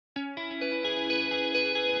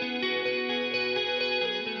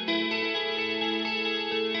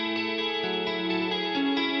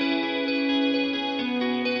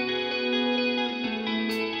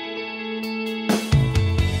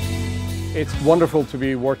It's wonderful to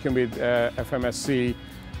be working with FMSC.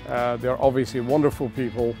 They're obviously wonderful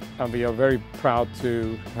people, and we are very proud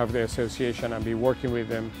to have the association and be working with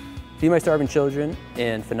them. Feed My Starving Children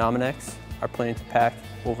and Phenomenex are planning to pack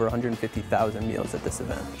over 150,000 meals at this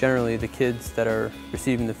event. Generally, the kids that are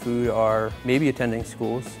receiving the food are maybe attending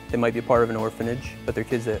schools. They might be a part of an orphanage, but they're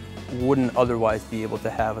kids that wouldn't otherwise be able to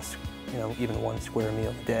have even one square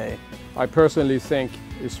meal a day. I personally think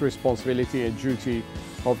it's responsibility and duty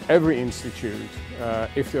of every institute,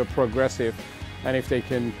 if they're progressive and if they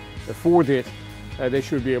can afford it, they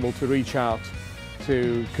should be able to reach out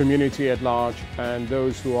to community at large and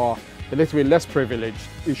those who are a little bit less privileged.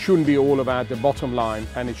 It shouldn't be all about the bottom line,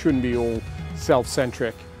 and it shouldn't be all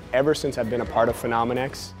self-centric. Ever since I've been a part of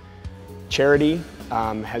Phenomenex, charity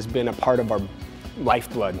has been a part of our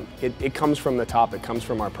lifeblood. It comes from the top, it comes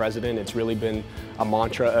from our president. It's really been a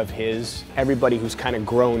mantra of his. Everybody who's kind of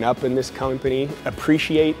grown up in this company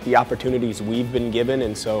appreciate the opportunities we've been given,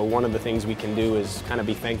 and so one of the things we can do is kind of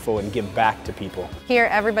be thankful and give back to people. Here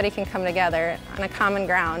everybody can come together on a common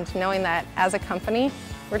ground, knowing that as a company,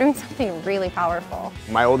 we're doing something really powerful.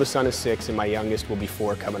 My oldest son is 6 and my youngest will be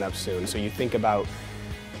 4 coming up soon, so you think about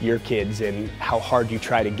your kids and how hard you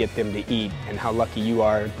try to get them to eat and how lucky you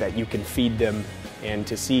are that you can feed them, and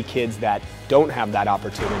to see kids that don't have that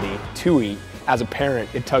opportunity to eat, as a parent,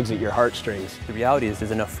 it tugs at your heartstrings. The reality is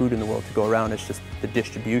there's enough food in the world to go around, it's just the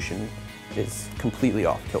distribution is completely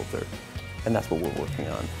off kilter, and that's what we're working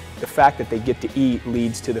on. The fact that they get to eat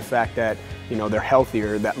leads to the fact that they're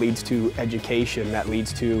healthier, that leads to education, that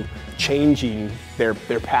leads to changing their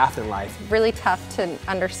path in life. Really tough to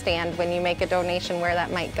understand when you make a donation where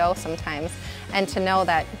that might go sometimes, and to know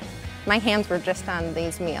that my hands were just on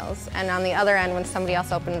these meals, and on the other end when somebody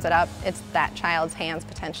else opens it up, it's that child's hands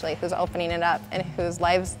potentially who's opening it up and whose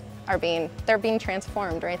lives are being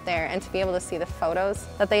transformed right there. And to be able to see the photos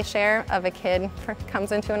that they share of a kid who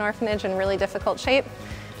comes into an orphanage in really difficult shape,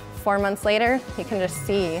 4 months later, you can just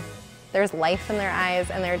see there's life in their eyes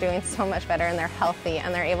and they're doing so much better and they're healthy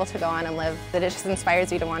and they're able to go on and live, that it just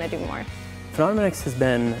inspires you to want to do more. Phenomenex has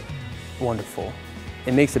been wonderful.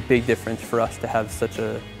 It makes a big difference for us to have such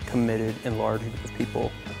a committed and large group of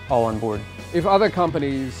people all on board. If other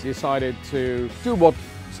companies decided to do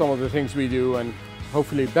some of the things we do and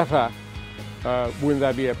hopefully better, wouldn't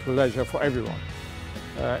that be a pleasure for everyone,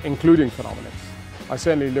 including Phenomenex? I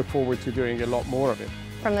certainly look forward to doing a lot more of it.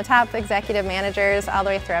 From the top executive managers all the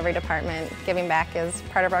way through every department, giving back is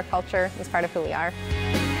part of our culture, it's part of who we are.